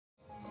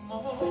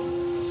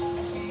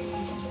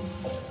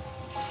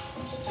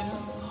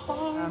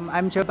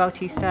I'm Joe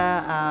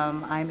Bautista.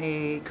 I'm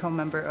a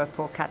co-member of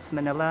Pole Cats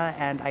Manila,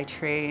 and I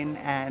train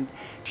and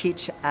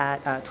teach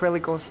at Twirly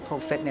Goals Pole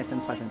Fitness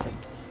in Pleasanton.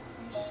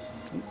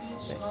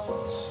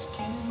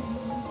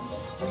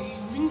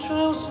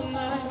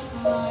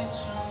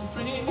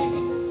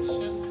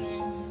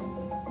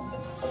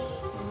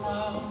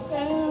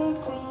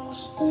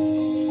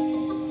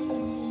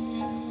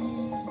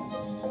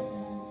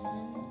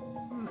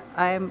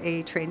 I'm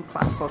a trained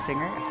classical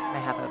singer. I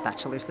have a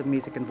bachelor's of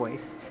music and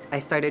voice. I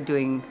started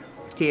doing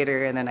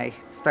theater and then I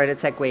started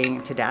segueing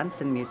into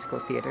dance and musical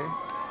theater.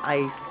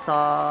 I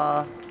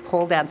saw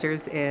pole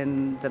dancers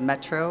in the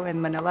metro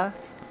in Manila.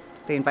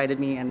 They invited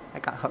me and I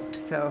got hooked.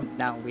 So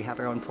now we have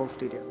our own pole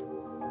studio.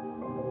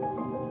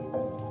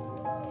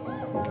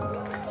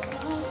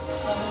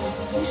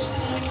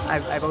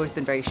 I've always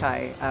been very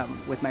shy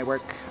with my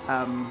work.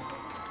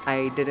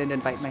 I didn't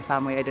invite my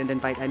family, I didn't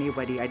invite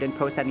anybody, I didn't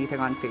post anything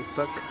on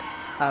Facebook.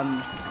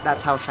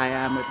 That's how shy I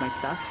am with my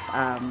stuff.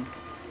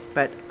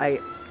 But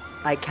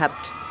I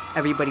kept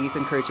everybody's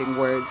encouraging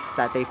words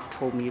that they've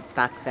told me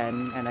back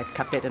then, and I've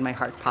kept it in my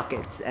heart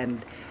pockets,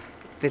 and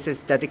this is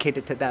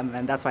dedicated to them,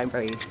 and that's why I'm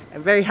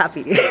very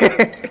happy.